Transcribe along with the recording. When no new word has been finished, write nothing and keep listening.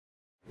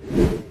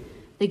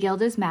The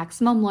Guild is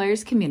Maximum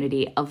Lawyers'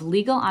 community of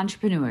legal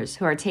entrepreneurs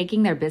who are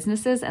taking their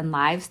businesses and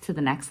lives to the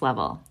next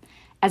level.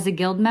 As a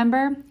Guild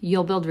member,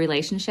 you'll build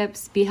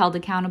relationships, be held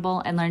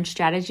accountable, and learn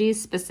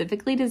strategies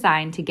specifically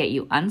designed to get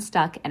you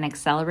unstuck and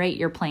accelerate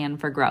your plan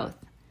for growth.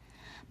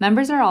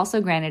 Members are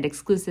also granted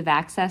exclusive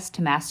access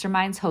to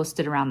masterminds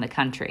hosted around the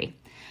country.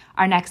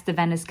 Our next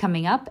event is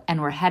coming up, and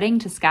we're heading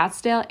to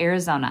Scottsdale,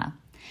 Arizona.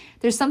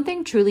 There's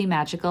something truly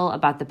magical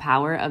about the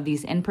power of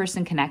these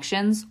in-person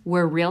connections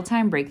where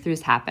real-time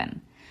breakthroughs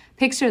happen.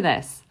 Picture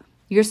this.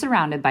 You're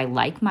surrounded by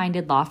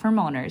like-minded law firm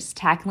owners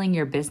tackling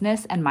your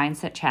business and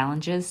mindset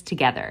challenges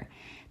together.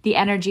 The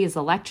energy is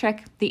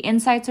electric, the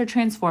insights are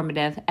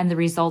transformative, and the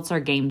results are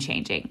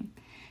game-changing.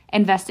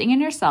 Investing in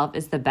yourself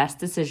is the best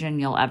decision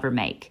you'll ever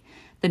make.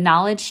 The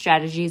knowledge,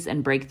 strategies,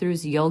 and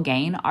breakthroughs you'll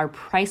gain are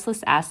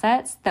priceless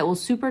assets that will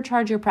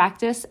supercharge your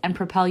practice and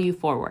propel you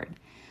forward.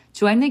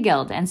 Join the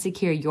Guild and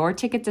secure your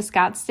ticket to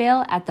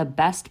Scottsdale at the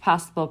best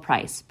possible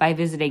price by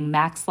visiting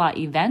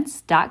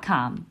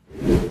maxlawevents.com.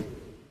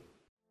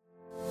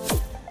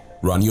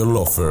 Run your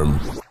law firm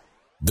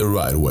the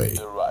right way.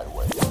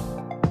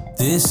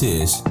 This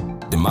is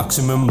the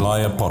Maximum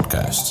Lawyer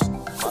Podcast.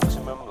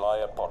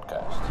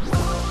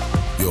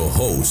 Your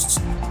hosts,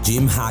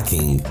 Jim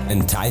Hacking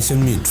and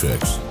Tyson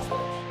Mutrux.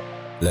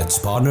 Let's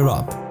partner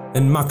up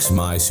and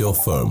maximize your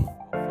firm.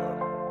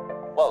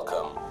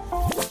 Welcome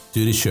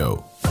to the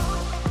show.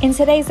 In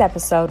today's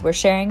episode, we're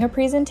sharing a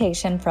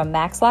presentation from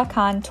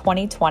MaxLawCon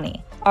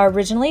 2020. Our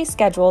originally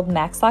scheduled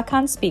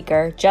MaxLawCon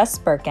speaker, Jess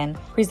Birken,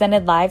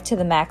 presented live to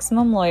the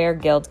Maximum Lawyer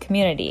Guild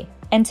community.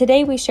 And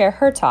today we share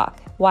her talk,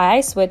 why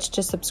I switched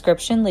to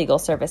subscription legal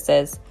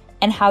services,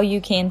 and how you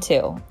can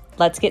too.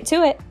 Let's get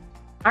to it.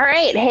 All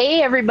right.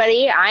 Hey,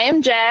 everybody. I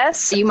am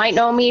Jess. You might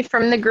know me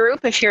from the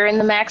group if you're in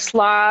the Max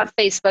Law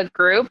Facebook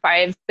group.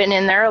 I've been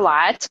in there a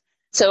lot.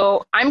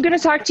 So I'm going to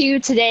talk to you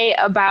today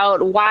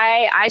about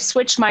why I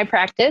switched my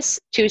practice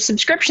to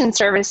subscription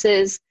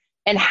services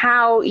and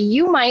how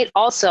you might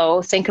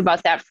also think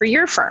about that for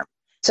your firm.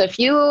 So if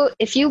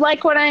you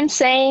like what I'm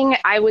saying,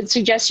 I would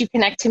suggest you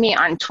connect to me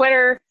on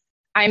Twitter.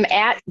 I'm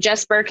at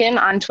Jess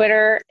Birken on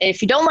Twitter.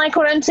 If you don't like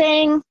what I'm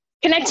saying,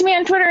 connect to me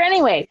on Twitter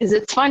anyway, because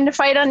it's fun to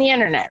fight on the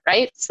internet,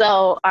 right?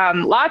 So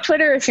Law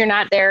Twitter, if you're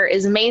not there,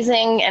 is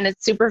amazing and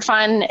it's super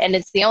fun and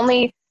it's the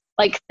only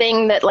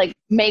thing that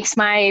makes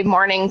my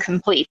morning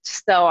complete.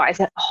 So I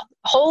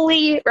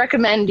wholly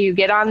recommend you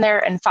get on there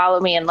and follow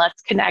me and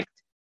let's connect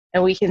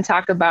and we can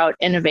talk about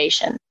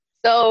innovation.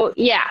 So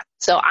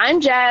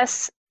I'm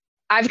Jess.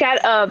 I've got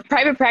a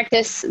private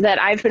practice that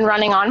I've been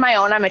running on my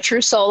own. I'm a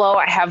true solo.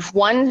 I have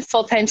one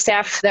full-time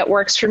staff that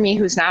works for me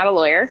who's not a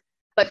lawyer.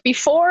 But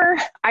before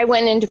I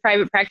went into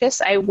private practice,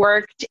 I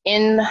worked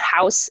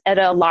in-house at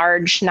a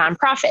large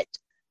nonprofit.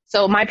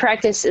 So my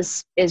practice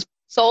is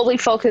solely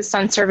focused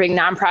on serving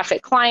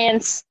nonprofit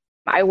clients.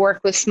 I work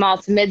with small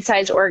to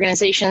mid-sized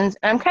organizations.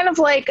 And I'm kind of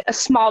like a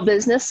small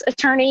business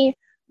attorney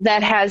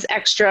that has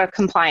extra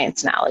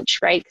compliance knowledge,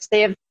 right? Because they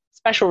have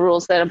special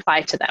rules that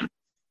apply to them.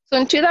 So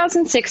in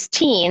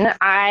 2016,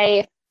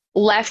 I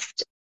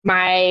left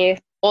my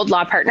old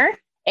law partner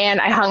and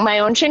I hung my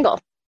own shingle.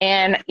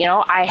 And,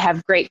 I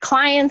have great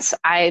clients.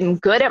 I'm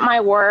good at my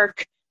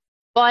work.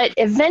 But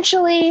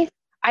eventually,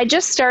 I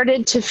just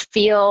started to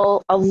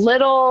feel a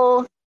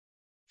little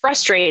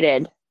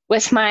frustrated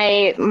with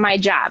my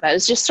job. I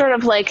was just sort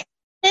of like,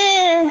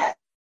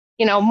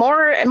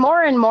 more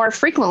and more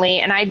frequently.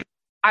 And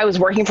I was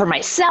working for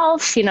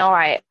myself.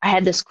 I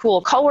had this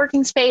cool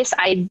co-working space.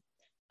 I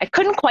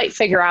couldn't quite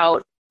figure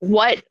out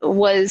what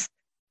was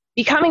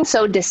becoming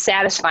so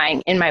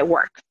dissatisfying in my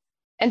work.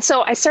 And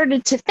so I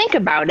started to think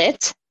about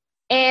it.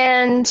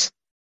 And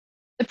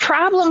the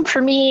problem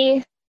for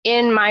me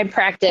in my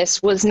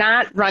practice was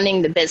not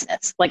running the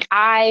business.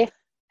 I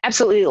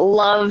absolutely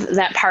love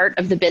that part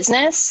of the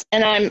business,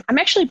 and I'm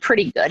actually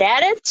pretty good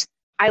at it.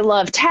 I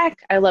love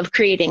tech. I love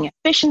creating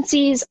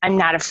efficiencies. I'm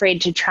not afraid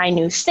to try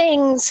new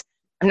things.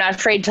 I'm not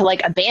afraid to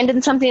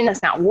abandon something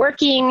that's not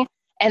working.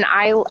 And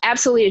I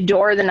absolutely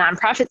adore the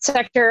nonprofit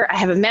sector. I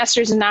have a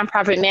master's in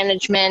nonprofit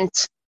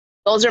management.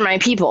 Those are my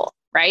people,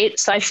 right?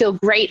 So I feel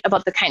great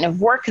about the kind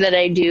of work that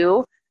I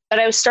do, but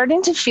I was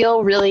starting to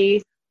feel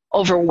really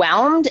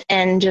overwhelmed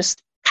and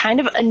just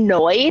kind of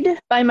annoyed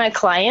by my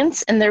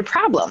clients and their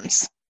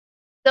problems.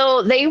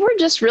 So they were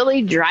just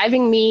really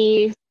driving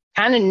me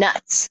kind of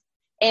nuts.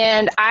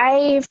 And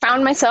I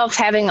found myself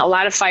having a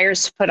lot of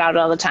fires to put out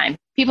all the time.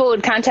 People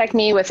would contact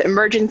me with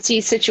emergency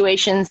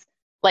situations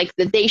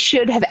that they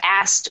should have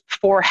asked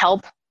for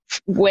help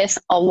with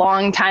a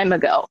long time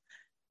ago.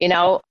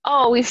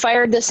 We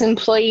fired this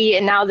employee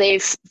and now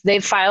they've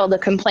filed a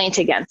complaint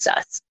against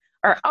us.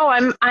 Or,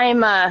 I'm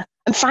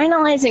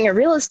finalizing a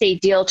real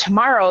estate deal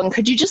tomorrow, and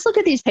could you just look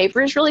at these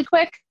papers really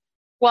quick?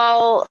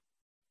 Well,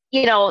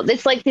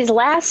 it's like these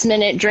last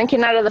minute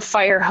drinking out of the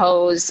fire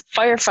hose,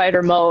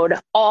 firefighter mode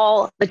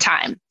all the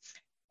time.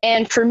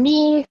 And for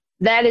me,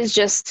 that is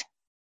just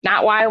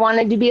not why I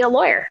wanted to be a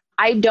lawyer.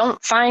 I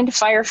don't find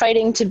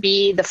firefighting to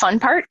be the fun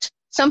part.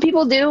 Some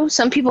people do.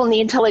 Some people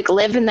need to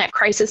live in that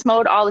crisis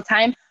mode all the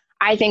time.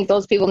 I think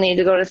those people need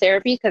to go to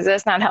therapy because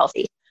that's not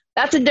healthy.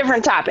 That's a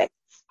different topic.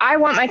 I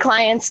want my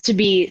clients to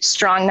be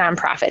strong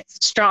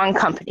nonprofits, strong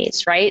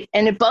companies, right?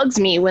 And it bugs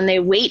me when they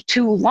wait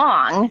too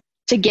long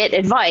to get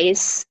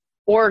advice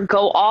or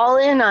go all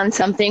in on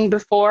something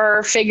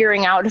before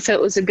figuring out if it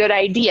was a good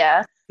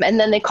idea. And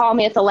then they call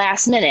me at the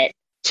last minute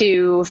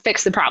to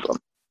fix the problem.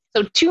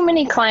 So too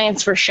many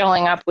clients were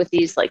showing up with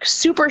these like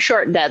super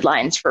short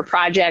deadlines for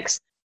projects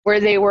where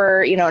they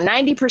were,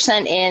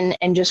 90% in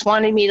and just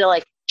wanted me to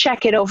like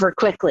check it over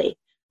quickly.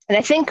 And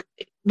I think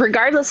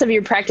regardless of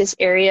your practice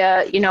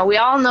area, we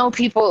all know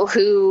people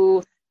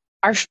who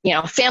are,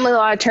 family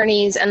law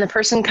attorneys, and the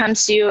person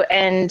comes to you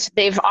and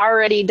they've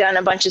already done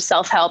a bunch of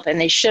self-help and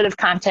they should have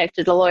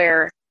contacted a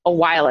lawyer a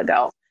while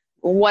ago,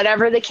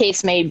 whatever the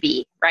case may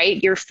be,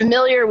 right? You're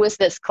familiar with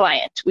this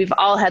client. We've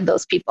all had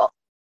those people.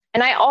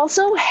 And I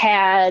also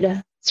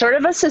had sort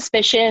of a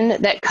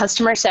suspicion that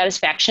customer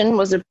satisfaction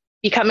was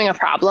becoming a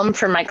problem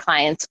for my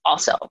clients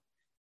also.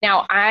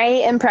 Now, I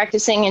am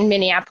practicing in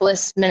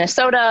Minneapolis,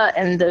 Minnesota,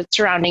 and the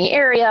surrounding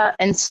area.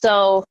 And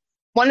so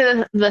one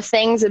of the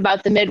things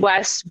about the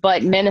Midwest,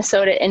 but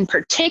Minnesota in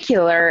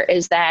particular,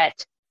 is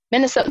that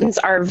Minnesotans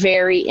are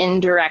very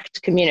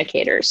indirect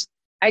communicators.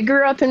 I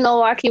grew up in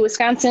Milwaukee,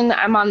 Wisconsin.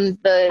 I'm on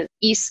the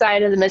east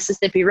side of the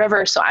Mississippi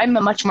River, so I'm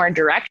a much more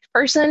direct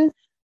person.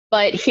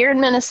 But here in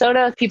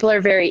Minnesota, people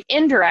are very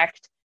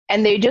indirect,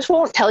 and they just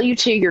won't tell you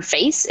to your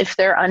face if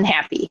they're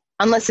unhappy,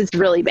 unless it's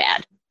really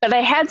bad. But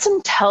I had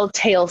some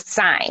telltale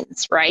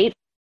signs, right?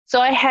 So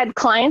I had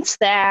clients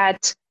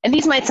that, and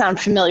these might sound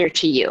familiar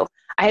to you,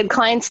 I had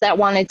clients that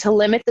wanted to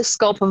limit the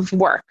scope of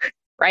work,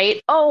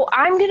 right? Oh,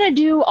 I'm going to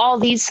do all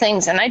these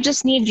things, and I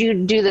just need you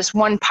to do this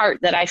one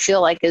part that I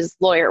feel like is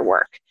lawyer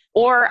work.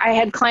 Or I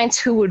had clients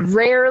who would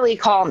rarely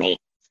call me.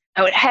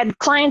 I had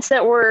clients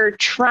that were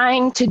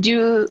trying to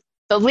do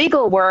the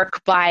legal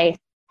work by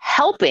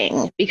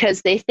helping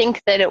because they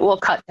think that it will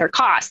cut their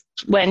costs,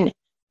 when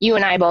you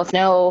and I both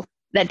know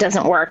that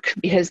doesn't work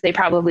because they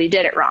probably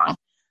did it wrong,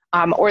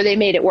 or they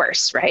made it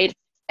worse, right?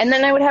 And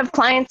then I would have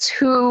clients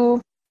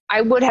who I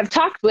would have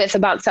talked with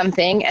about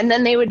something, and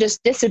then they would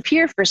just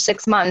disappear for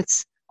 6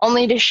 months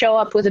only to show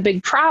up with a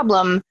big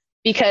problem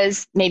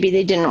because maybe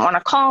they didn't want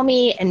to call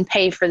me and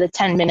pay for the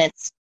 10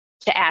 minutes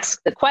to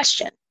ask the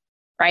question,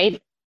 right?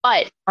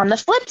 But on the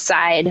flip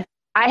side,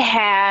 I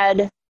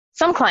had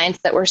some clients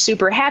that were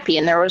super happy.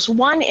 And there was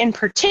one in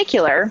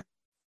particular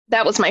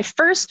that was my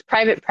first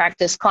private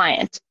practice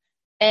client.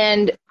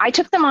 And I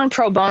took them on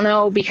pro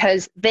bono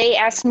because they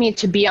asked me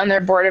to be on their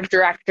board of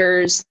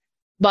directors.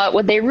 But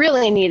what they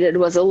really needed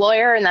was a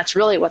lawyer. And that's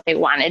really what they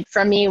wanted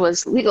from me,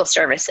 was legal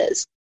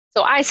services.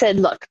 So I said,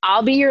 look,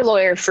 I'll be your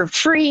lawyer for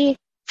free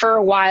for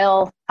a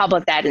while. How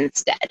about that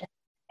instead?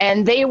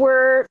 And they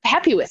were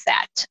happy with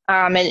that.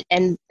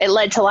 And it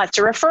led to lots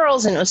of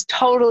referrals, and it was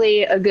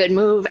totally a good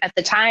move at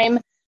the time.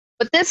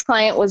 But this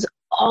client was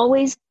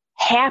always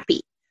happy.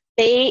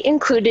 They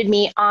included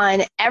me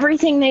on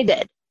everything they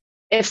did.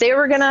 If they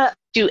were going to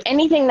do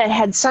anything that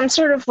had some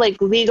sort of like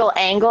legal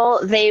angle,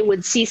 they would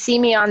CC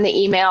me on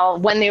the email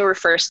when they were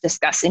first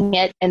discussing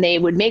it, and they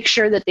would make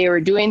sure that they were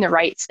doing the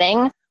right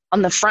thing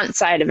on the front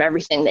side of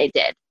everything they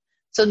did.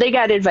 So they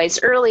got advice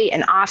early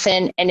and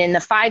often, and in the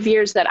 5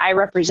 years that I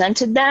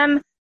represented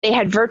them, they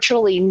had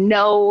virtually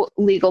no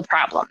legal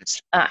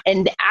problems.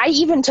 And I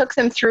even took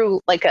them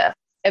through like a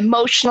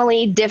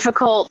emotionally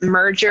difficult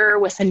merger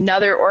with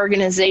another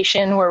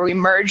organization where we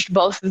merged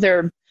both of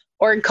their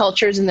org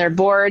cultures and their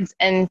boards,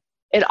 and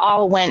it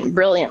all went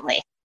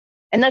brilliantly.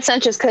 And that's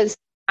not just because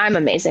I'm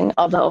amazing,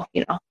 although,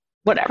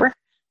 whatever.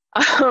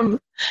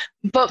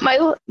 But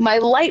my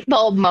light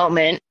bulb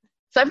moment,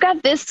 so I've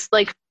got this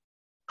like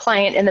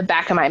client in the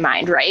back of my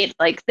mind, right?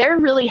 Like they're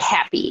really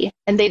happy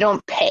and they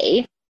don't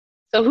pay.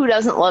 So who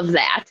doesn't love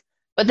that?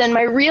 But then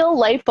my real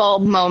light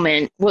bulb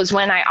moment was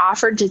when I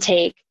offered to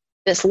take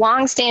this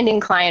long-standing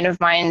client of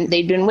mine.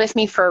 They'd been with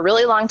me for a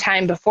really long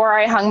time before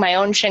I hung my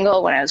own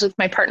shingle, when I was with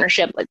my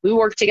partnership. Like we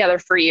worked together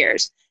for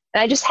years.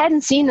 And I just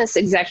hadn't seen this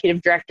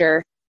executive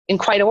director in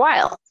quite a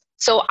while.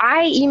 So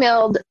I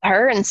emailed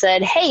her and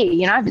said,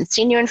 hey, I haven't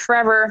seen you in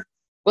forever.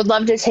 Would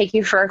love to take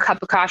you for a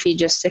cup of coffee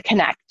just to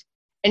connect.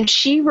 And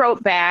she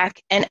wrote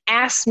back and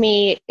asked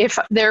me if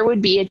there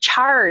would be a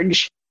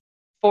charge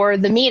for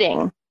the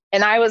meeting.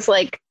 And I was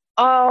like,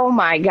 oh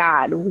my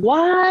God,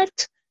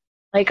 what?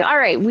 Like, all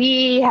right,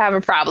 we have a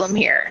problem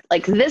here.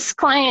 Like this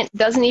client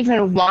doesn't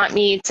even want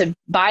me to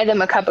buy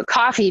them a cup of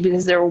coffee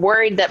because they're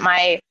worried that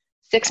my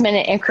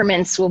 6-minute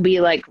increments will be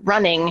like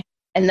running,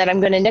 and that I'm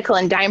going to nickel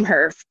and dime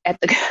her at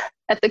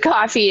the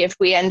coffee if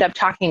we end up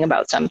talking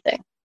about something.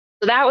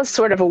 So that was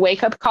sort of a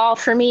wake up call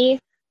for me,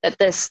 that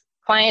this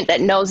client that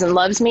knows and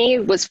loves me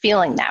was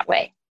feeling that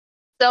way.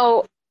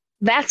 So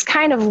that's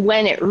kind of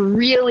when it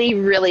really,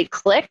 really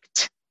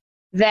clicked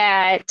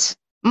that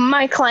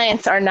my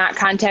clients are not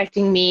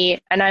contacting me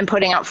and I'm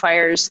putting out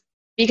fires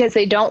because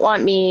they don't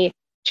want me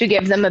to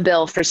give them a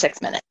bill for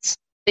 6 minutes.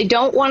 They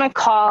don't want to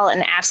call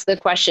and ask the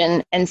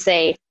question and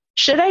say,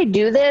 should I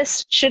do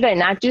this? Should I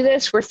not do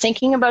this? We're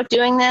thinking about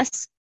doing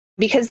this.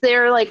 because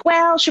they're like,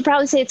 well, she'll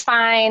probably say it's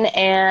fine.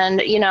 And,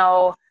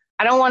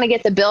 I don't want to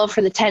get the bill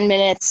for the 10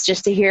 minutes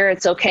just to hear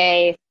it's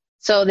okay.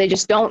 So they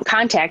just don't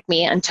contact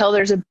me until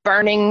there's a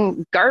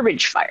burning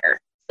garbage fire.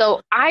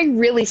 So I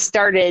really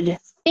started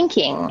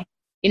thinking,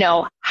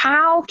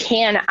 how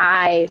can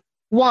I,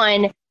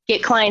 one,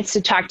 get clients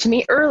to talk to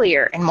me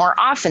earlier and more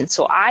often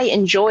so I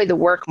enjoy the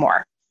work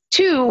more?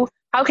 Two,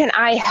 how can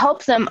I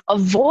help them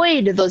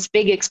avoid those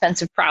big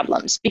expensive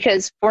problems?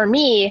 Because for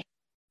me,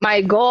 my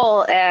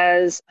goal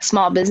as a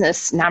small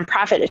business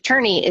nonprofit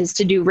attorney is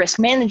to do risk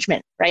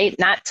management, right?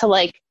 Not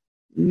to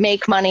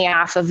make money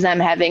off of them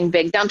having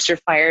big dumpster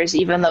fires,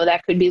 even though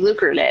that could be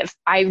lucrative.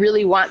 I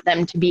really want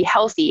them to be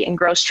healthy and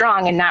grow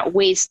strong and not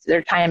waste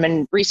their time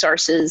and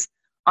resources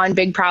on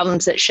big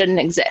problems that shouldn't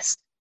exist.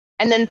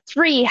 And then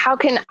three, how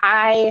can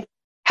I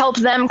help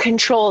them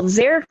control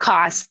their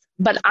costs,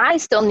 but I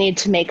still need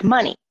to make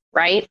money,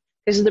 right?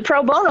 Because the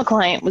pro bono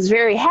client was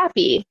very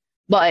happy,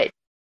 but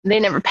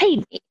they never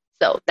paid me.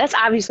 So that's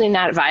obviously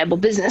not a viable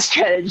business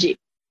strategy.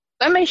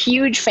 I'm a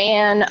huge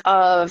fan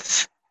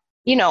of,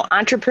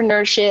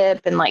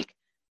 entrepreneurship and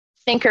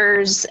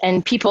thinkers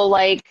and people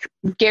like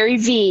Gary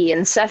Vee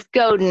and Seth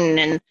Godin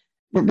and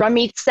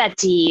Ramit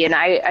Sethi. And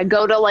I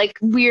go to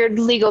weird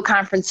legal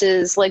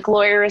conferences like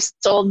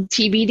Lawyerist's Old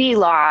TBD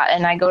Law.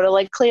 And I go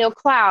to Clio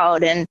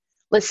Cloud and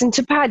listen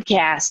to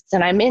podcasts.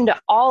 And I'm into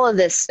all of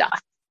this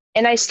stuff.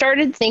 And I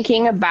started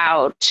thinking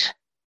about,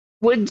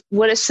 would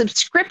a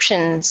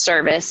subscription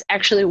service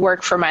actually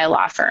work for my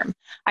law firm?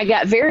 I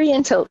got very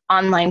into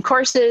online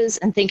courses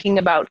and thinking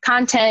about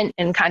content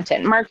and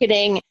content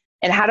marketing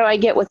and how do I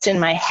get what's in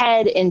my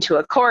head into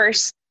a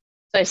course.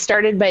 So I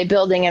started by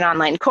building an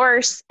online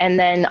course, and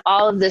then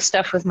all of this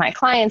stuff with my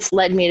clients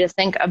led me to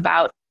think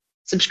about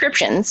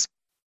subscriptions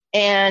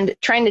and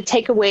trying to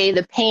take away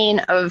the pain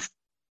of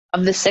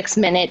the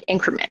 6-minute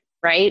increment,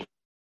 right?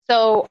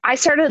 So I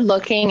started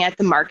looking at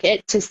the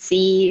market to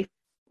see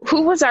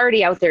who was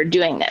already out there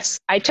doing this.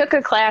 I took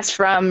a class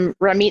from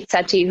Ramit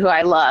Sethi, who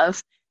I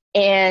love.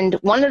 And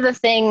one of the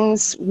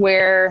things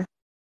where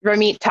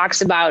Ramit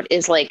talks about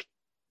is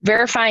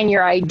verifying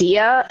your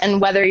idea and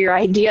whether your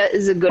idea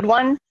is a good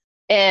one,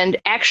 and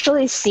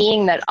actually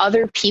seeing that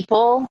other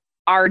people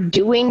are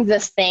doing the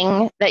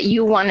thing that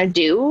you want to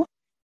do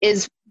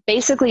is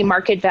basically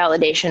market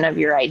validation of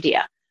your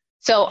idea.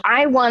 So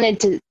I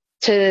wanted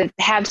to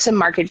have some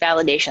market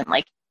validation.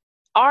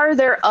 Are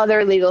there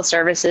other legal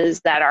services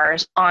that are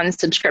on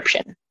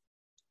subscription?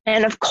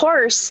 And of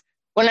course,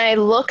 when I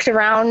looked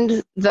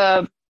around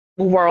the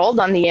world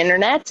on the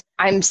internet,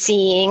 I'm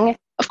seeing,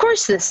 of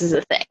course, this is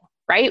a thing,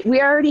 right?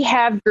 We already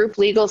have group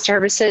legal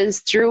services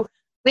through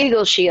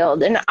Legal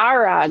Shield and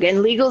ARAG,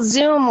 and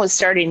LegalZoom was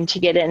starting to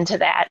get into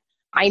that.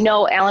 I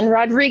know Alan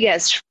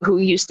Rodriguez, who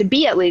used to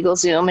be at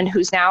LegalZoom and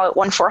who's now at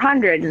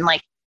 1-400,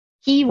 and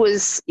he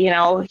was,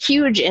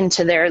 huge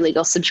into their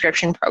legal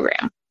subscription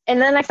program. And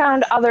then I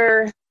found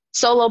other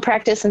solo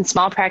practice and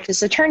small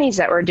practice attorneys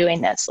that were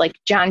doing this, like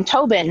John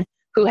Tobin,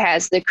 who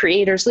has the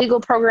Creators Legal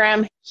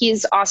Program.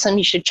 He's awesome.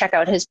 You should check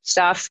out his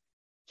stuff.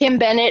 Kim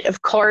Bennett,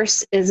 of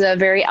course, is a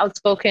very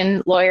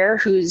outspoken lawyer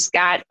who's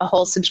got a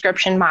whole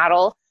subscription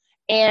model.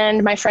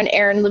 And my friend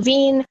Erin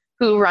Levine,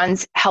 who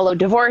runs Hello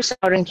Divorce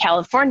out in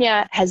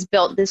California, has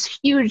built this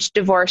huge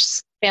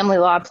divorce family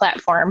law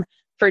platform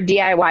for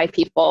DIY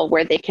people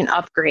where they can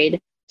upgrade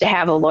to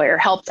have a lawyer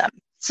help them.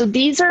 So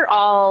these are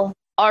all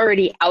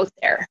already out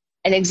there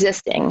and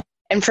existing.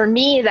 And for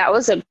me, that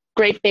was a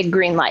great big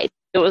green light.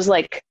 It was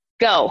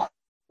go,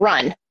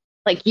 run,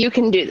 you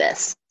can do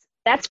this.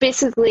 That's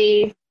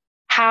basically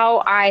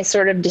how I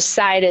sort of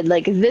decided,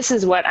 this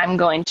is what I'm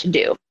going to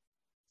do.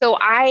 So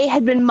I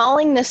had been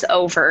mulling this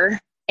over,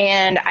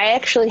 and I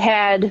actually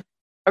had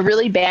a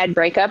really bad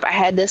breakup. I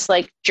had this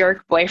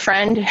jerk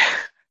boyfriend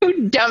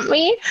who dumped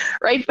me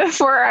right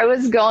before I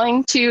was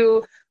going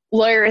to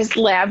Lawyerist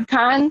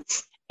LabCon.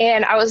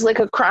 And I was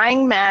a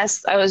crying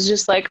mess. I was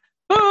just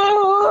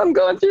oh, I'm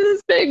going through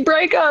this big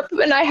breakup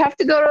and I have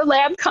to go to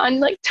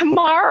LabCon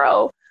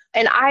tomorrow.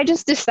 And I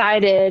just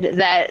decided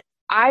that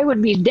I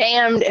would be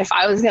damned if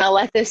I was going to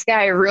let this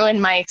guy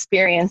ruin my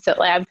experience at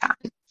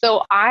LabCon.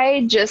 So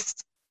I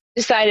just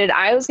decided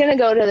I was going to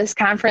go to this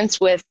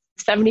conference with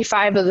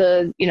 75 of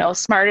the,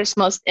 smartest,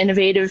 most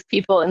innovative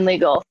people in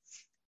legal.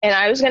 And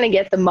I was going to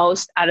get the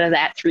most out of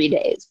that 3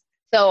 days.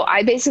 So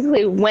I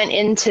basically went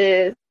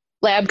into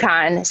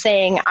LabCon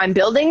saying, I'm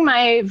building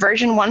my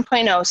version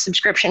 1.0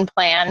 subscription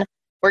plan.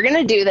 We're going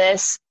to do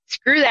this.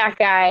 Screw that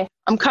guy.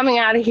 I'm coming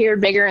out of here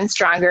bigger and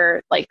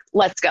stronger.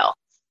 Let's go.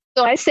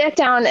 So I sat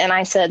down and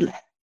I said,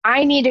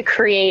 I need to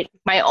create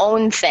my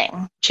own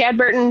thing. Chad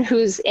Burton,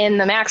 who's in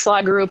the Max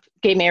Law group,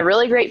 gave me a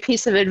really great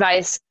piece of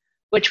advice,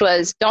 which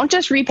was don't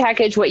just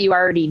repackage what you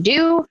already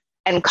do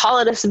and call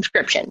it a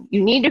subscription.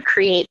 You need to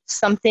create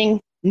something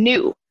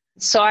new.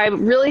 So I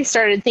really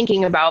started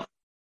thinking about,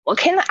 what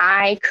can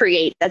I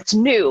create that's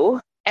new?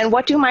 And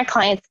what do my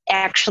clients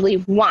actually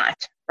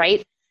want,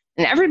 right?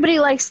 And everybody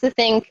likes to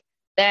think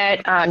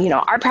that,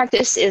 our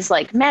practice is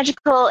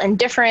magical and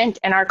different,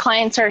 and our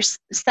clients are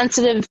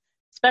sensitive,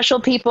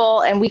 special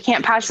people and we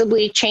can't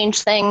possibly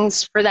change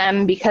things for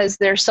them because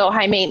they're so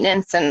high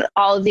maintenance and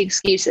all of the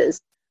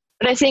excuses.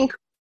 But I think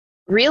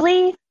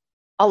really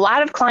a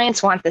lot of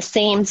clients want the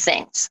same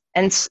things.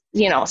 And,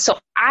 so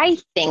I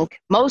think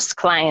most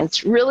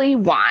clients really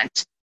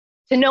want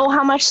to know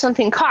how much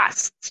something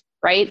costs,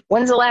 right?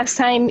 When's the last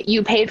time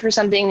you paid for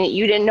something that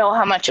you didn't know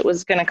how much it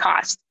was going to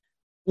cost?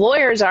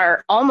 Lawyers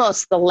are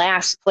almost the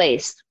last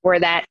place where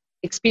that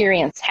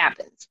experience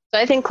happens. So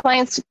I think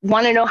clients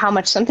want to know how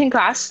much something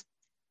costs.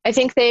 I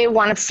think they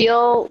want to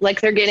feel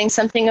like they're getting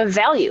something of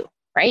value,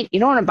 right? You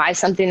don't want to buy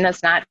something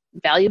that's not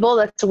valuable.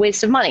 That's a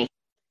waste of money.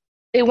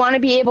 They want to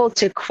be able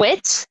to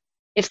quit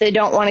if they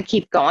don't want to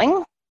keep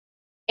going.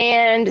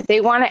 And they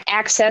want to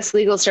access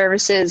legal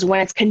services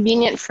when it's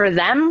convenient for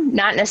them,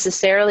 not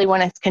necessarily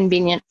when it's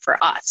convenient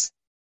for us.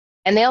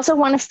 And they also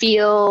want to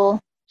feel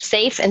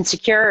safe and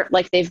secure,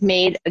 like they've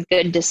made a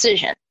good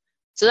decision.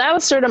 So that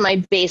was sort of my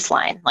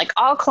baseline. Like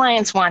all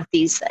clients want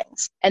these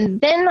things. And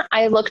then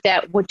I looked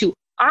at what do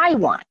I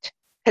want?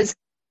 Because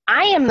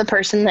I am the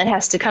person that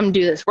has to come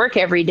do this work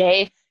every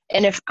day.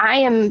 And if I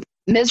am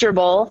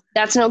miserable,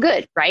 that's no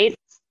good, right?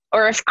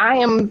 Or if I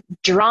am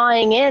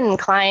drawing in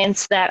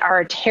clients that are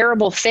a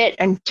terrible fit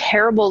and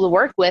terrible to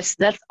work with,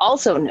 that's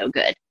also no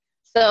good.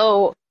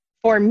 So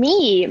for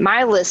me,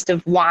 my list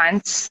of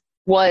wants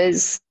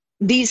was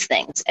these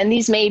things. And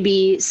these may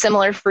be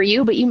similar for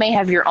you, but you may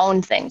have your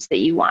own things that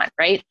you want,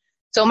 right?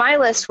 So my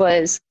list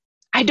was,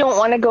 I don't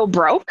want to go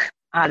broke.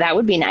 That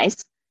would be nice.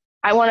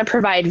 I want to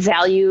provide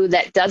value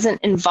that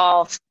doesn't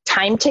involve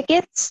time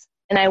tickets.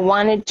 And I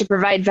wanted to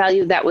provide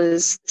value that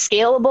was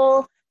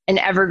scalable and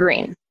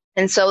evergreen.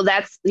 And so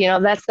that's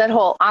that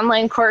whole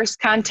online course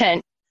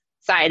content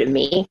side of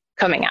me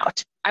coming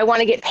out. I want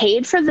to get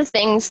paid for the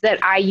things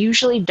that I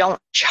usually don't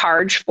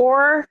charge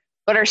for,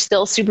 but are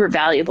still super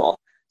valuable.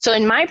 So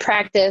in my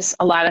practice,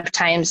 a lot of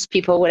times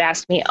people would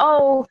ask me,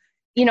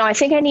 I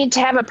think I need to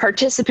have a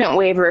participant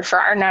waiver for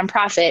our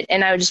nonprofit.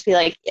 And I would just be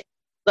like,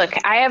 look,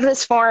 I have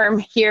this form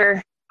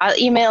here. I'll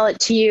email it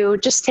to you.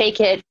 Just take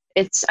it.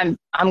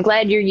 I'm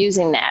glad you're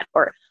using that.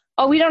 Or,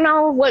 we don't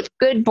know what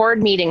good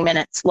board meeting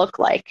minutes look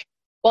like.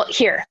 Well,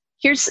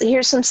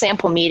 here's some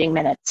sample meeting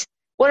minutes.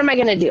 What am I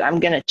going to do? I'm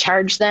going to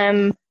charge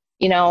them,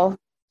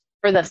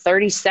 for the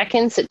 30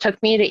 seconds it took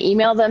me to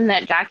email them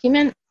that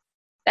document.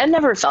 That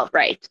never felt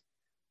right.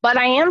 But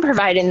I am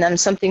providing them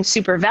something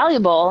super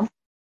valuable.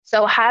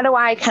 So how do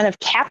I kind of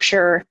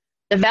capture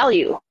the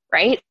value,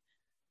 right?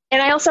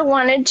 And I also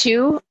wanted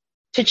to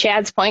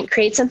Chad's point,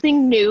 create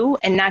something new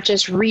and not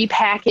just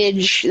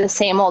repackage the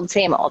same old,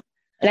 same old.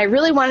 And I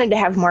really wanted to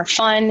have more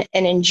fun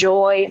and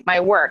enjoy my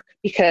work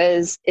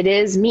because it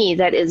is me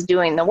that is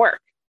doing the work.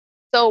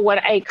 So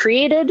what I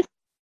created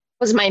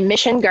was my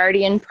Mission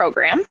Guardian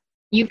program.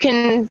 You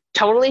can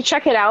totally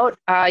check it out.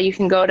 You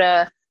can go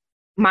to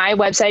my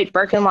website,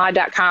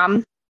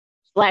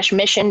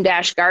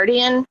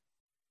 birkenlaw.com/mission-guardian,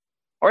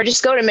 or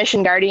just go to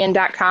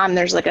missionguardian.com.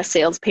 There's like a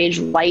sales page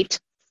light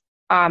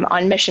on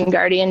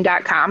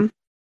missionguardian.com.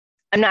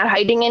 I'm not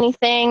hiding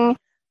anything.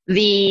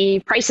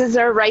 The prices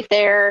are right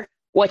there.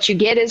 What you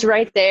get is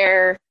right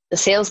there. The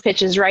sales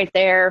pitch is right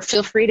there.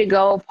 Feel free to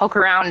go poke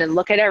around and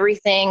look at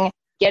everything.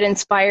 Get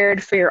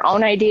inspired for your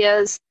own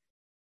ideas.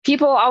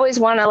 People always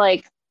want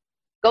to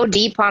go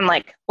deep on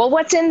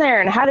what's in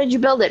there and how did you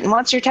build it and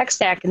what's your tech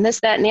stack and this,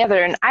 that, and the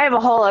other. And I have a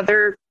whole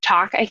other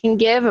talk I can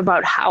give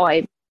about how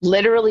I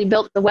literally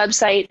built the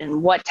website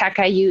and what tech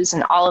I use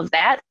and all of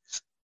that.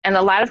 And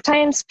a lot of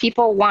times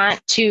people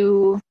want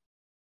to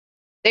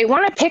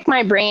pick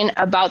my brain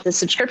about the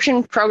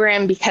subscription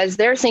program because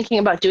they're thinking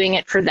about doing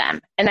it for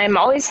them. And I'm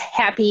always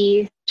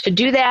happy to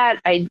do that.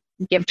 I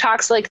give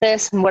talks like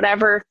this and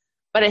whatever.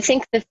 But I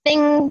think the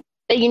thing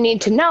that you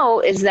need to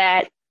know is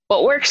that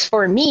what works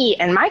for me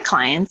and my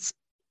clients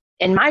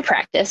in my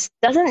practice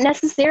doesn't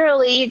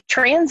necessarily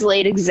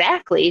translate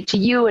exactly to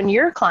you and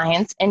your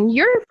clients and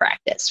your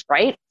practice,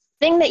 right?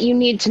 The thing that you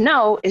need to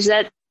know is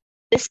that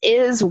this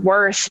is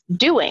worth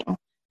doing.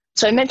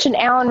 So I mentioned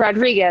Alan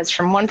Rodriguez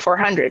from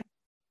 1-400.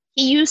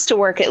 He used to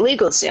work at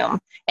LegalZoom,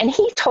 and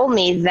he told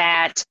me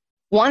that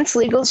once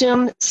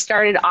LegalZoom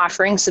started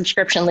offering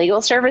subscription legal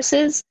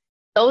services,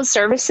 those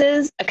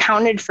services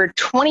accounted for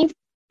 24%.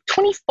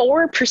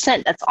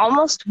 That's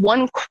almost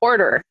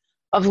 1/4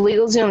 of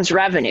LegalZoom's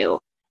revenue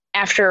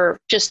after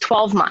just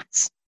 12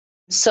 months.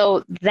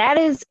 So that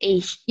is a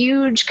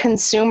huge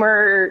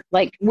consumer,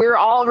 we're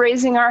all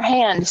raising our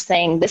hand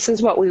saying, this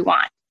is what we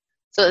want.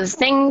 So the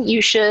thing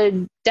you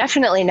should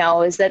definitely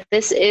know is that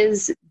this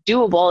is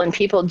doable and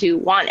people do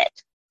want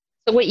it.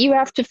 So what you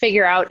have to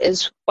figure out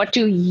is, what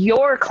do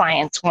your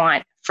clients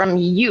want from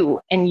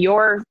you and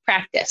your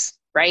practice,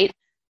 right?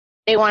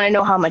 They want to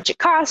know how much it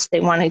costs. They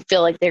want to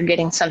feel like they're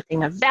getting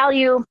something of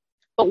value.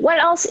 But what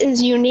else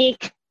is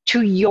unique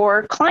to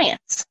your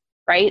clients,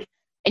 right?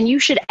 And you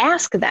should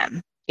ask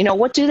them,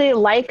 what do they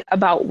like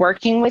about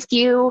working with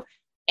you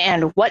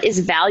and what is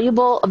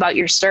valuable about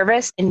your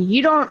service? And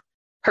you don't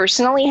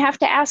personally have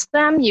to ask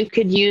them. You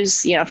could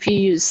use, if you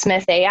use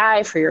Smith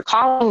AI for your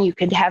calling, you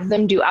could have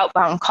them do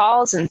outbound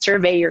calls and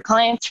survey your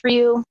clients for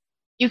you.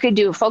 You could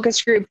do a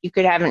focus group. You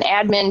could have an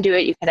admin do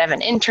it. You could have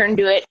an intern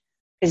do it,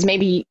 because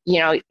maybe,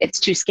 it's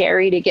too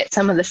scary to get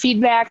some of the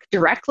feedback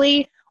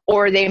directly,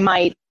 or they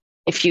might,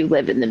 if you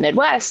live in the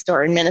Midwest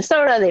or in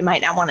Minnesota, they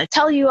might not want to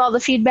tell you all the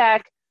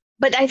feedback.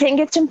 But I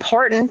think it's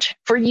important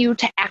for you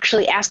to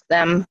actually ask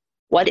them,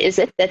 what is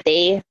it that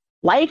they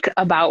like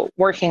about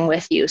working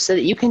with you, so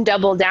that you can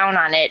double down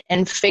on it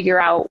and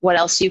figure out what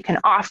else you can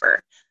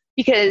offer.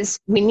 Because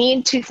we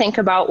need to think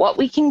about what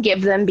we can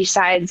give them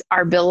besides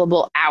our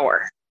billable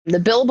hour. The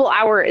billable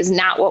hour is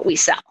not what we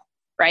sell,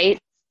 right?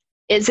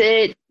 Is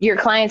it your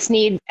clients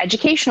need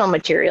educational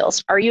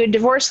materials? Are you a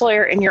divorce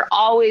lawyer and you're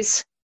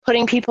always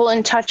putting people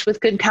in touch with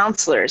good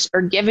counselors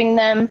or giving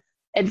them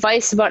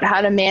advice about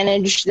how to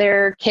manage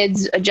their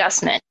kids'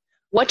 adjustment?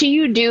 What do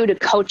you do to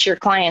coach your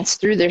clients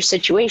through their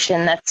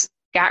situation that's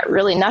got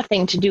really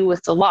nothing to do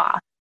with the law?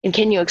 And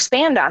can you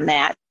expand on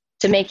that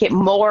to make it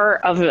more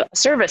of a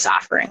service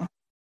offering?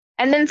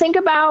 And then think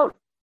about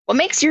what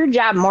makes your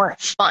job more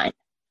fun.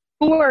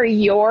 Who are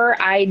your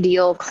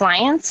ideal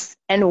clients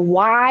and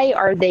why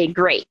are they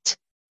great?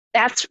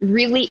 That's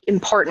really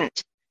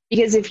important,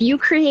 because if you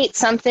create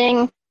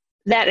something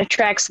that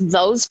attracts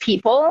those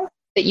people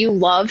that you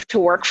love to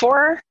work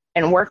for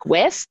and work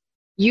with,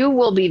 you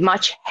will be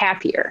much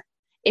happier.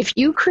 If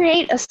you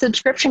create a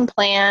subscription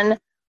plan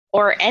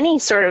or any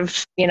sort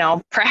of,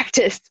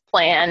 practice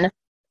plan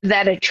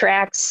that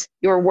attracts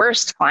your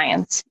worst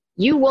clients,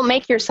 you will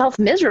make yourself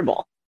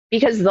miserable,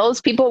 because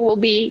those people will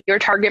be your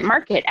target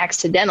market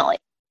accidentally.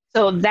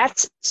 So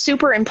that's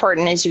super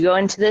important as you go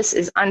into this,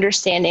 is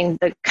understanding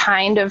the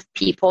kind of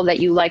people that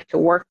you like to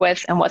work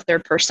with and what their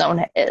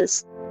persona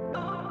is.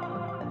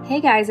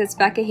 Hey guys, it's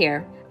Becca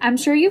here. I'm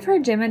sure you've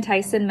heard Jim and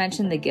Tyson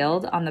mention the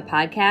Guild on the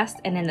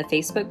podcast and in the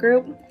Facebook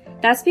group.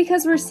 That's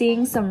because we're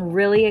seeing some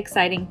really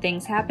exciting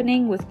things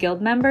happening with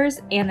Guild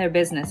members and their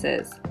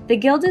businesses. The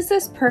Guild is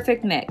this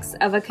perfect mix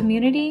of a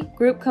community,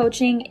 group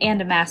coaching, and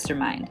a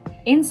mastermind.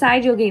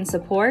 Inside, you'll gain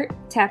support,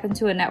 tap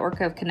into a network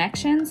of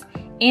connections,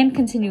 and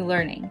continue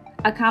learning,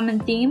 a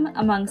common theme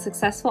among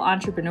successful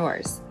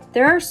entrepreneurs.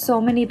 There are so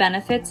many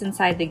benefits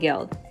inside the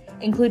Guild,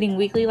 including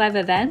weekly live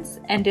events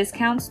and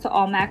discounts to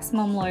all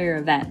Maximum Lawyer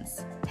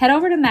events. Head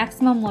over to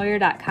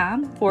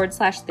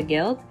MaximumLawyer.com/the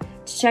Guild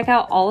to check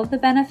out all of the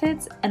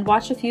benefits and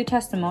watch a few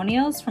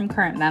testimonials from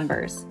current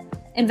members.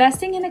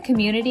 Investing in a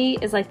community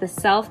is like the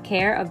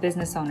self-care of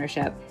business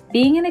ownership.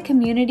 Being in a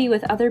community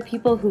with other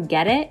people who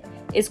get it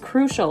is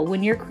crucial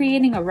when you're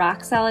creating a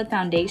rock-solid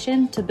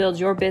foundation to build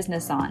your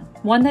business on,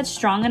 one that's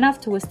strong enough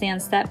to withstand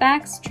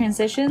setbacks,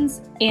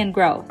 transitions, and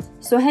growth.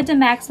 So head to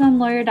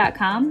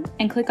MaximumLawyer.com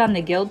and click on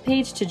the Guild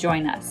page to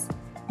join us.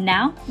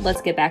 Now,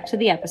 let's get back to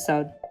the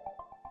episode.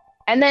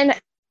 And then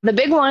the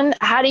big one,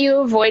 how do you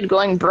avoid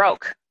going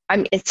broke?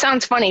 It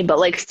sounds funny,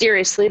 but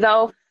seriously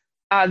though,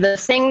 the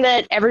thing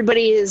that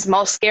everybody is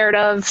most scared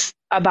of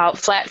about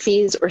flat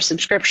fees or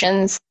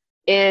subscriptions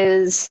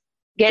is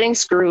getting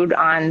screwed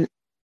on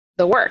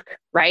the work,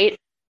 right?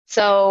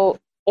 So,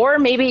 or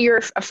maybe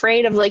you're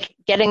afraid of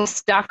getting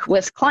stuck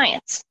with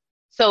clients.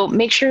 So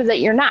make sure that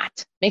you're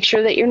not. Make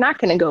sure that you're not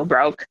going to go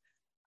broke.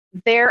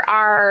 There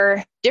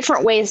are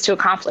different ways to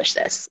accomplish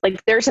this.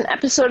 There's an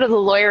episode of the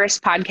Lawyerist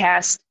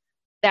podcast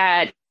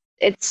that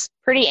it's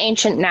pretty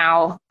ancient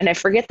now, and I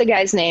forget the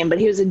guy's name, but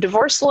he was a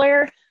divorce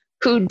lawyer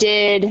who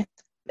it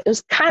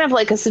was kind of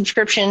like a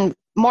subscription,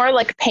 more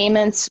like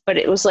payments, but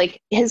it was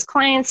his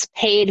clients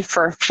paid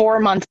for a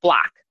 4-month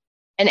block.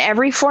 And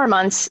every 4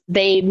 months,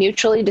 they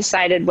mutually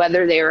decided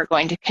whether they were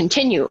going to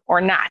continue or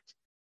not.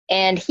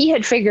 And he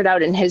had figured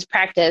out in his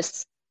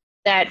practice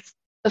that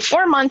the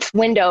 4-month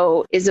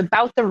window is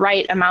about the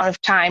right amount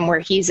of time where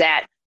he's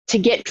at to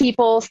get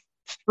people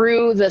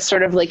through the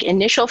sort of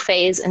initial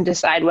phase and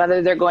decide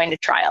whether they're going to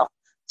trial.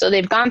 So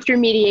they've gone through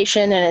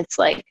mediation and it's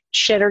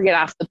shit or get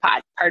off the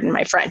pot, pardon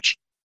my French.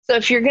 So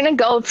if you're going to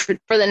go for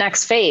the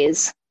next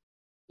phase,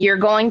 you're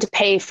going to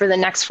pay for the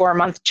next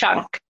 4-month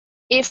chunk.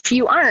 If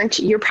you aren't,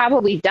 you're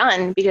probably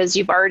done because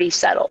you've already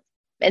settled.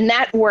 And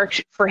that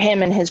worked for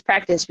him in his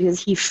practice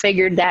because he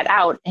figured that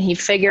out, and he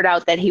figured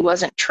out that he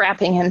wasn't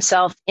trapping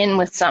himself in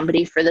with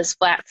somebody for this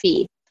flat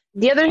fee.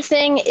 The other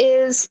thing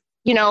is,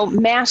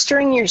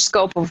 mastering your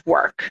scope of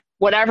work,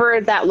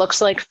 whatever that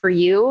looks like for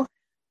you,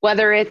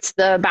 whether it's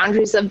the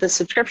boundaries of the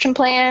subscription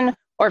plan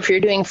or if you're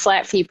doing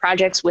flat fee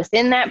projects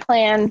within that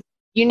plan,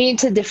 you need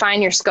to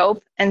define your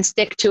scope and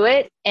stick to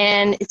it.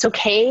 And it's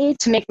okay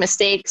to make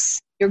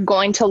mistakes. You're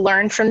going to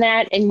learn from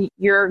that, and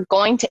you're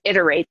going to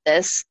iterate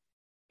this,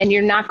 and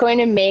you're not going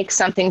to make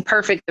something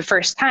perfect the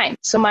first time.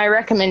 So my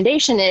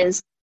recommendation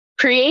is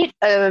create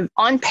a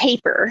on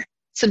paper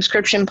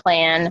subscription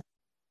plan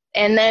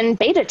and then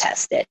beta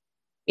test it.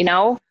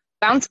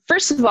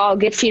 First of all,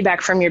 get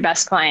feedback from your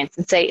best clients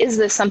and say, is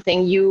this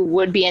something you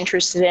would be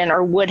interested in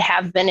or would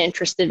have been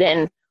interested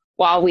in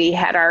while we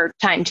had our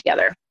time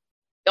together?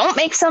 Don't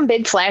make some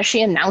big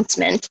flashy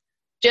announcement.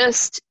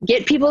 Just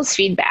get people's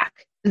feedback.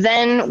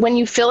 Then when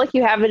you feel like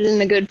you have it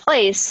in a good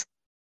place,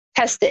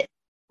 test it,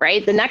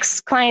 right? The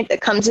next client that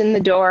comes in the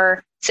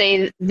door,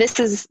 say, this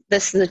is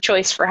the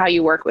choice for how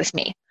you work with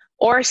me.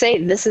 or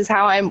say, this is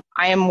how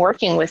I am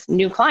working with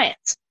new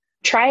clients.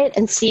 Try it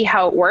and see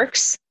how it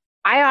works.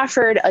 I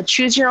offered a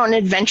choose your own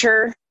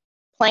adventure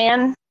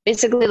plan.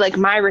 Basically, like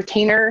my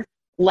retainer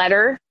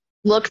letter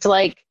looked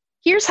like,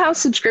 here's how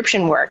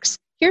subscription works.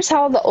 Here's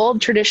how the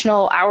old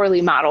traditional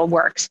hourly model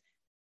works.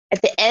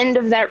 At the end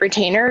of that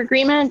retainer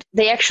agreement,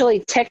 they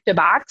actually ticked a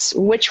box.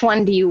 Which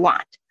one do you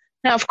want?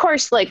 Now, of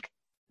course, like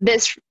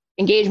this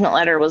engagement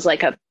letter was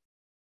like a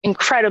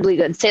incredibly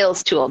good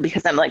sales tool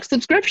because I'm like,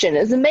 subscription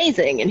is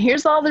amazing. And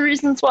here's all the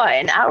reasons why.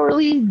 And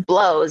hourly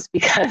blows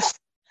because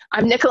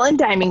I'm nickel and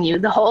diming you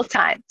the whole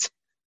time.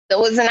 That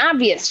was an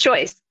obvious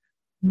choice.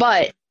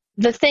 But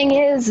the thing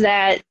is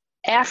that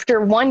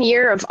after 1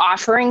 year of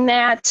offering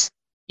that,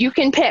 you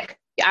can pick.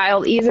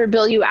 I'll either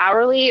bill you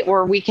hourly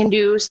or we can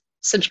do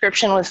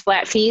subscription with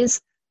flat fees.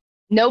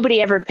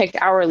 Nobody ever picked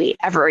hourly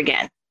ever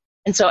again.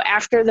 And so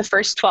after the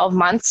first 12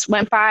 months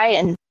went by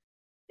and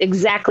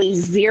exactly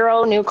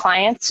 0 new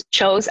clients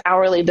chose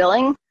hourly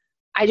billing,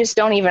 I just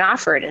don't even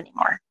offer it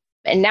anymore.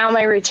 And now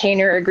my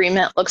retainer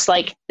agreement looks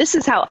like, this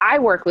is how I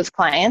work with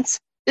clients.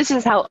 This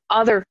is how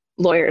other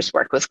lawyers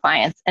work with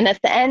clients. And at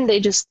the end, they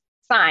just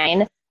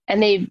sign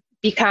and they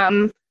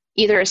become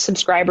either a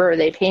subscriber or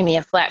they pay me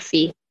a flat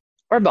fee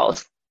or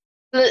both.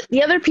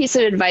 The other piece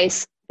of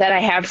advice that I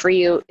have for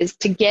you is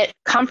to get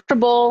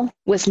comfortable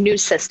with new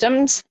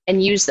systems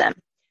and use them.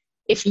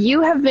 If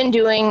you have been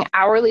doing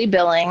hourly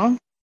billing,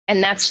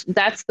 and that's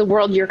the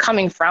world you're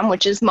coming from,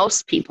 which is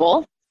most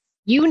people,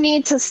 you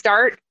need to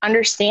start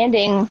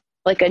understanding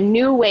like a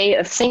new way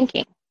of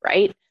thinking,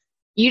 right?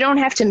 You don't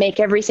have to make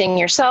everything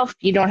yourself.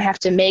 You don't have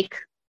to make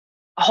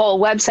a whole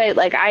website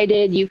like I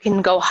did. You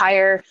can go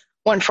hire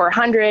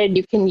 1-400.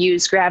 You can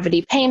use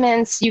Gravity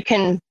Payments. You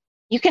can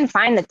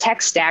find the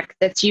tech stack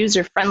that's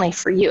user friendly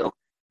for you.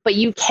 But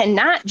you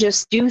cannot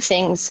just do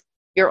things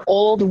your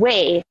old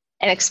way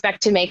and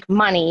expect to make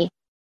money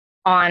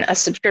on a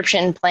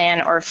subscription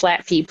plan or a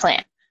flat fee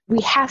plan.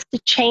 We have to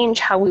change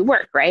how we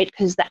work, right?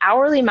 Because the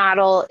hourly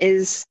model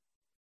is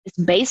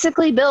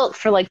basically built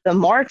for like the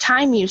more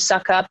time you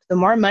suck up, the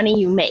more money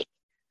you make.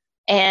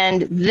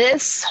 And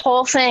this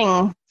whole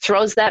thing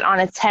throws that on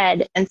its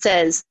head and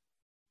says,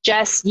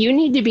 Jess, you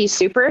need to be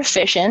super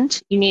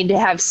efficient. You need to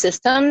have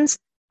systems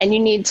and you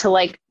need to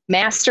like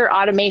master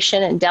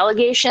automation and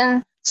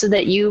delegation so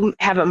that you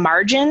have a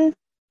margin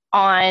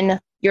on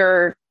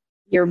your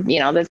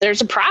that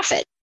there's a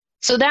profit.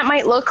 So that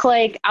might look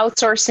like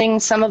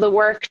outsourcing some of the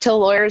work to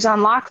lawyers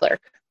on LawClerk,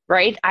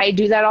 right? I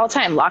do that all the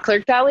time.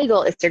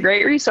 LawClerk.legal, it's a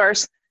great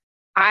resource.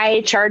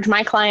 I charge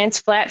my clients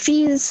flat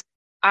fees.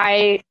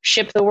 I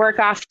ship the work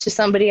off to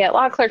somebody at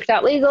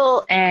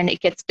LawClerk.legal and it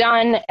gets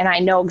done and I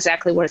know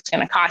exactly what it's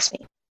going to cost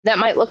me. That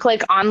might look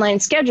like online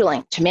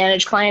scheduling to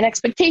manage client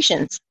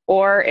expectations,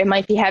 or it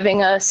might be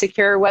having a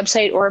secure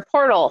website or a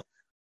portal.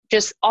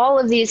 Just all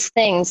of these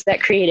things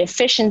that create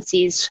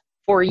efficiencies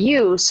for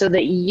you so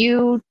that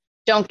you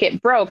don't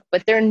get broke,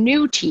 but they're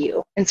new to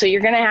you. And so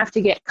you're going to have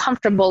to get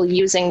comfortable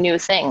using new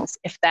things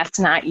if that's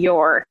not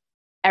your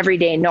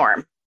everyday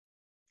norm.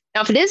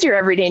 Now, if it is your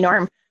everyday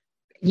norm,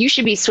 you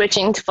should be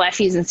switching to flat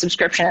fees and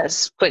subscription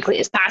as quickly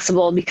as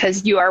possible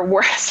because you are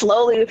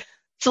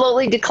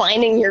slowly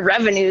declining your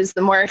revenues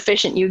the more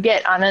efficient you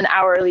get on an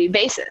hourly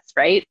basis,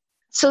 right?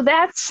 So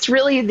that's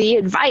really the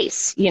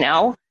advice,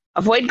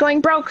 avoid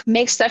going broke,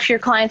 make stuff your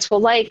clients will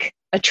like,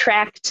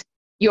 attract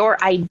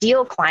your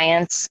ideal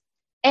clients,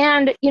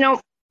 and,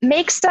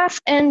 make stuff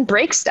and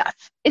break stuff.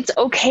 It's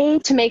okay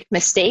to make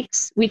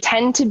mistakes. We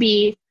tend to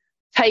be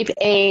type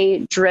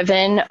A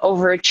driven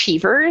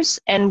overachievers.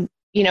 And,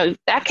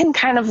 that can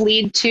kind of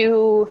lead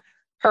to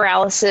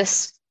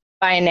paralysis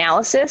by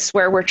analysis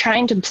where we're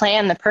trying to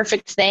plan the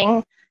perfect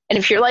thing. And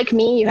if you're like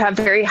me, you have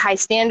very high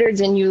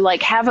standards and you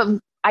like have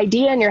an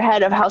idea in your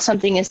head of how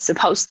something is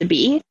supposed to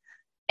be.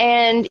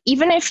 And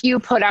even if you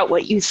put out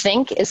what you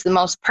think is the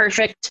most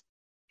perfect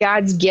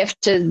God's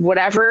gift to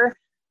whatever,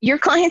 your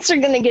clients are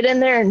going to get in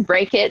there and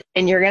break it,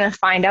 and you're going to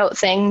find out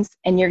things,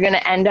 and you're going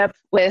to end up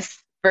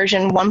with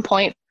version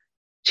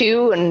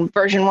 1.2 and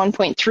version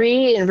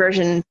 1.3 and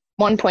version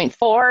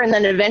 1.4. And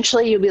then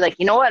eventually you'll be like,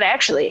 you know what,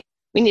 actually,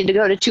 we need to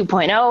go to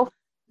 2.0.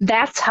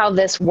 That's how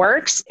this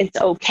works. It's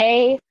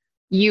okay.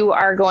 You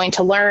are going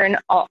to learn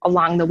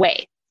along the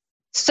way.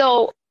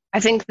 So I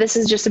think this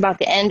is just about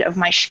the end of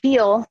my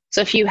spiel. So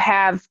if you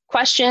have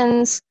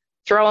questions,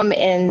 throw them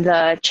in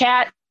the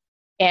chat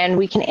and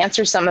we can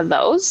answer some of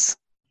those.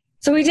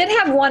 So we did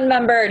have one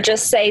member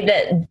just say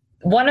that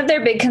one of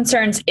their big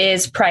concerns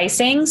is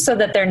pricing so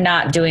that they're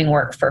not doing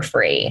work for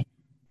free.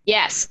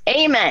 Yes.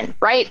 Amen.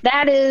 Right.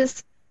 That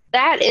is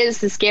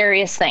the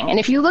scariest thing. And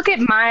if you look at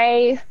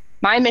my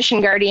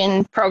Mission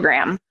Guardian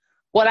program,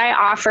 what I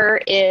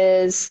offer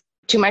is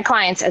to my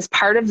clients as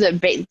part of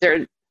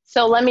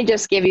so let me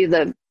just give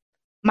you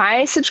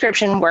my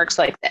subscription works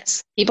like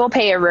this. People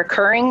pay a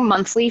recurring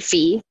monthly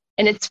fee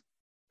and it's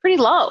pretty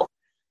low.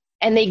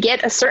 And they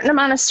get a certain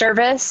amount of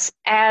service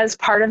as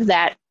part of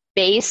that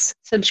base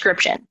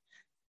subscription.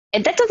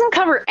 And that doesn't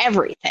cover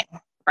everything,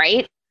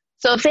 right?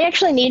 So if they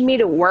actually need me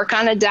to work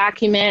on a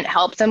document,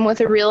 help them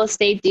with a real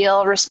estate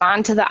deal,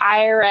 respond to the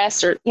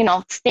IRS, or,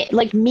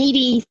 like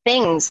meaty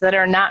things that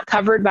are not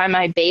covered by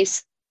my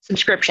base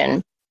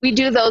subscription, we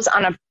do those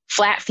on a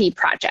flat fee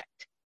project.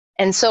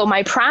 And so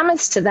my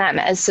promise to them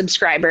as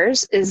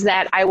subscribers is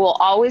that I will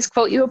always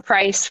quote you a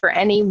price for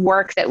any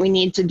work that we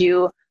need to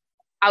do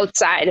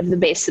outside of the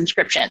base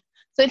subscription.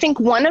 So I think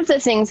one of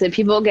the things that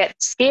people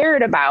get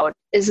scared about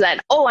is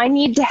that, I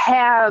need to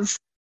have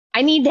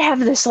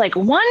this like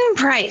one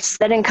price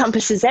that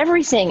encompasses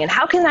everything. And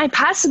how can I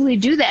possibly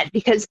do that?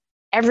 Because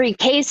every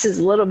case is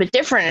a little bit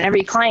different and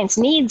every client's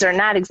needs are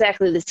not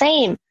exactly the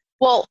same.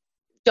 Well,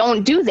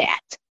 don't do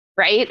that,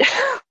 right?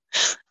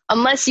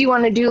 Unless you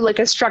want to do like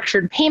a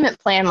structured payment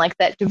plan like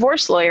that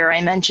divorce lawyer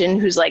I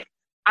mentioned, who's like,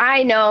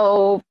 I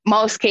know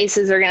most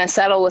cases are going to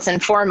settle within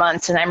 4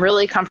 months, and I'm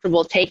really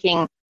comfortable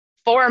taking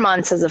 4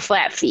 months as a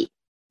flat fee,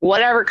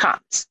 whatever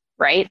comes,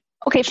 right?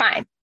 Okay,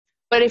 fine.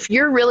 But if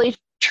you're really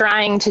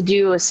trying to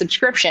do a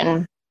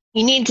subscription,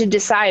 you need to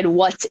decide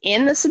what's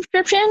in the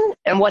subscription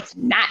and what's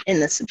not in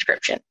the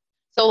subscription.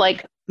 So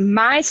like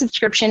my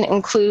subscription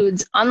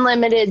includes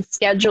unlimited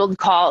scheduled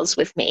calls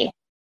with me.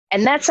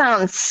 And that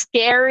sounds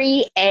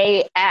scary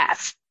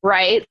AF,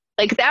 right?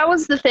 Like that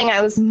was the thing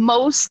I was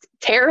most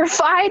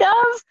terrified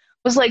of,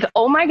 was like,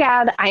 oh my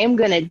God, I am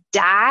going to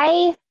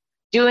die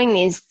doing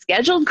these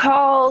scheduled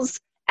calls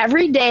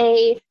every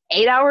day,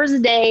 8 hours a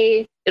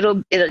day.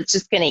 It's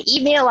just going to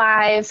eat me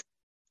alive.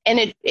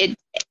 And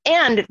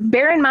and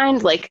bear in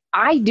mind, like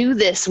I do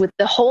this with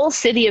the whole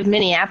city of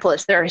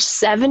Minneapolis. There are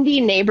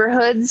 70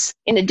 neighborhoods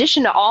in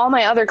addition to all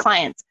my other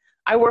clients.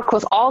 I work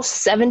with all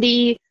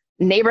 70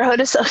 neighborhood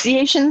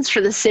associations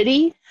for the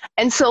city.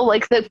 And so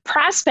like the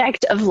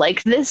prospect of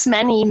like this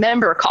many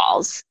member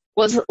calls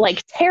was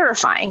like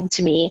terrifying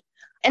to me.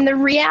 And the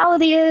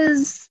reality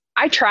is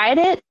I tried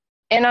it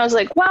and I was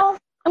like, well,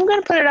 I'm going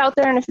to put it out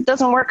there. And if it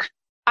doesn't work,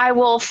 I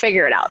will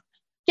figure it out.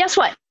 Guess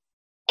what?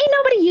 Ain't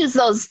nobody use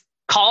those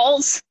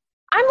calls.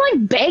 I'm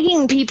like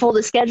begging people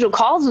to schedule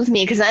calls with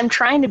me because I'm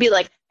trying to be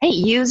like, hey,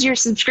 use your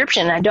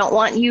subscription. I don't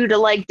want you to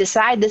like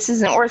decide this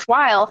isn't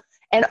worthwhile.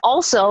 And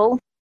also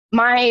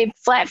my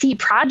flat fee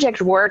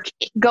project work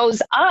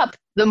goes up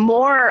the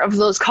more of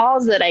those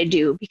calls that I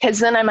do, because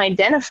then I'm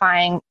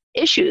identifying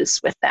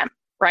issues with them,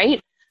 right?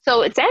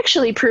 So it's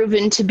actually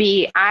proven to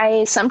be,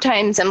 I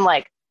sometimes am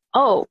like,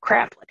 oh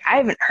crap, like I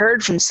haven't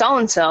heard from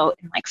so-and-so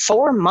in like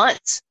 4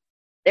 months.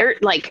 They're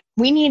like,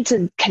 we need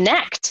to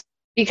connect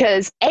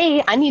because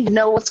A, I need to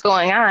know what's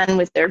going on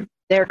with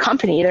their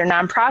company, their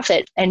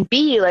nonprofit, and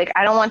B, like,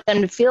 I don't want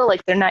them to feel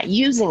like they're not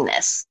using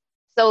this.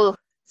 So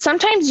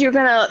sometimes you're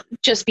going to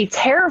just be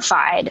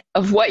terrified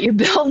of what you're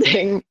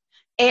building.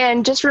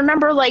 And just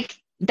remember, like,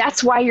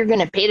 that's why you're going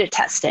to beta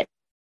test it,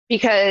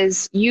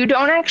 because you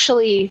don't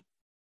actually,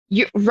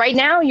 right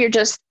now, you're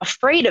just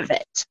afraid of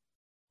it.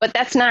 But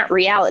that's not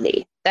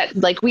reality. That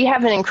like we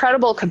have an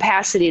incredible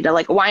capacity to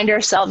like wind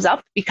ourselves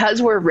up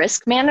because we're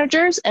risk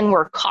managers and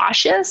we're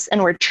cautious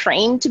and we're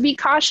trained to be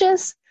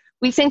cautious.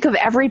 We think of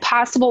every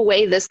possible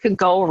way this could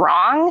go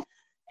wrong.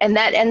 And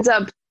that ends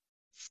up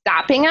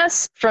stopping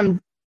us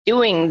from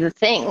doing the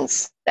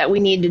things that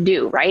we need to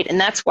do, right? And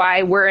that's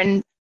why we're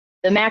in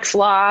the Max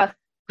Law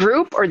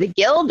group or the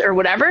guild or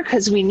whatever,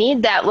 because we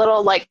need that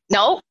little like,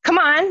 no, come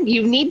on,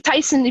 you need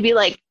Tyson to be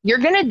like, you're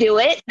going to do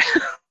it.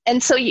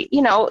 And so,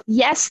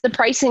 yes, the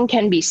pricing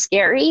can be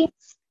scary,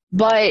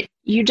 but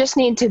you just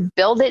need to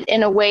build it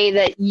in a way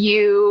that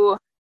you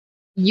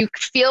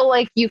feel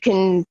like you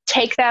can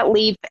take that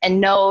leap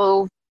and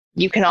know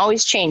you can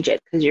always change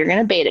it because you're going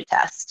to beta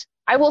test.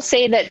 I will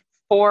say that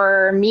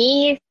for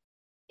me,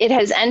 it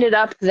has ended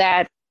up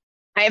that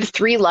I have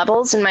 3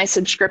 levels in my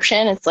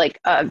subscription. It's like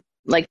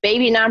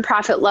baby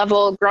nonprofit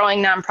level,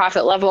 growing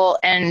nonprofit level,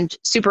 and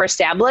super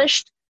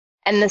established.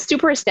 And the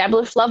super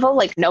established level,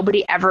 like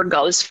nobody ever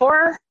goes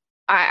for.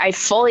 I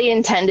fully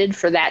intended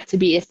for that to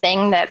be a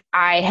thing that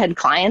I had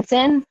clients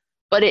in,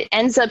 but it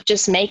ends up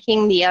just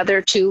making the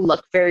other 2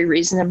 look very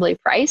reasonably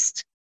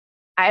priced.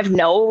 I have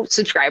no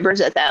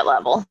subscribers at that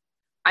level.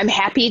 I'm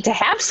happy to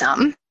have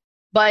some,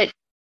 but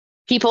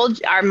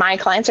my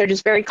clients are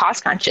just very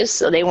cost conscious.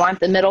 So they want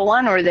the middle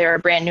one, or they're a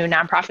brand new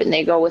nonprofit and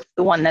they go with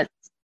the one that's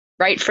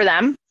right for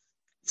them.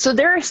 So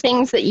there are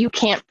things that you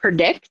can't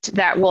predict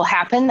that will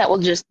happen that will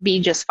just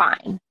be just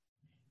fine.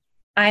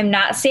 I'm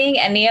not seeing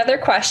any other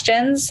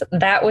questions.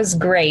 That was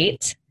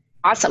great.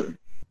 Awesome.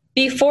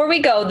 Before we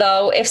go,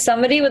 though, if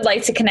somebody would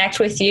like to connect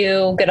with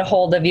you, get a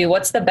hold of you,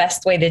 what's the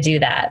best way to do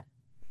that?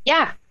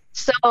 Yeah.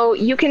 So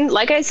you can,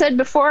 like I said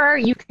before,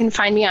 you can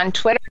find me on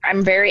Twitter.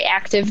 I'm very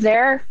active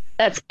there.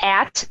 That's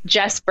at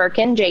Jess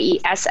Birken,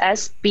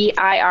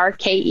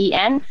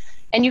 JessBirken.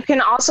 And you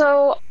can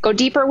also go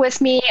deeper with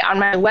me on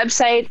my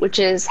website, which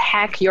is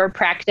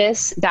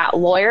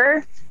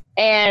hackyourpractice.lawyer.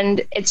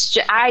 And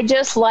I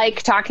just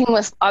like talking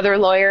with other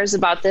lawyers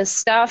about this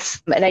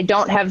stuff, and I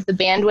don't have the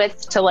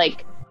bandwidth to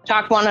like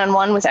talk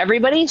one-on-one with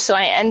everybody. So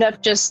I end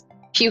up just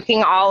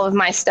puking all of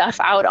my stuff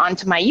out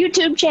onto my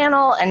YouTube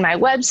channel and my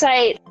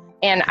website.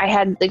 And I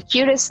had the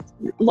cutest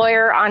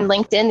lawyer on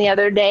LinkedIn the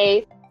other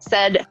day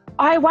said,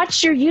 I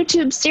watched your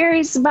YouTube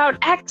series about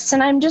X,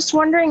 and I'm just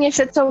wondering if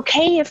it's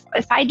okay if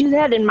I do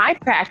that in my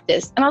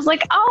practice. And I was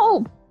like,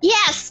 oh,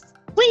 yes,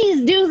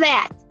 please do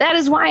that. That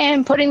is why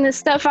I'm putting this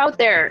stuff out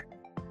there.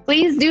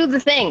 Please do the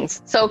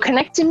things. So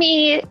connect to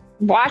me,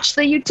 watch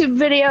the YouTube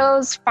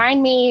videos,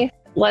 find me.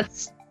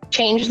 Let's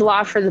change the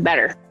law for the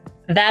better.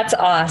 That's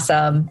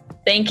awesome.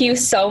 Thank you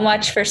so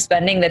much for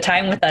spending the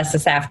time with us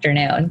this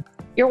afternoon.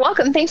 You're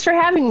welcome. Thanks for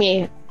having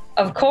me.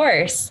 Of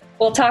course.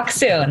 We'll talk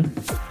soon.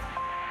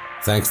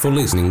 Thanks for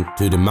listening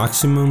to the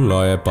Maximum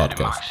Lawyer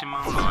Podcast.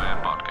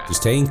 To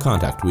stay in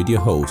contact with your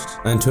host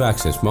and to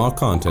access more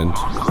content,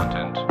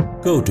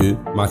 go to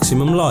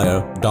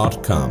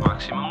MaximumLawyer.com.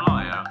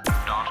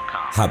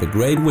 Have a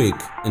great week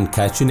and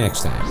catch you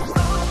next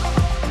time.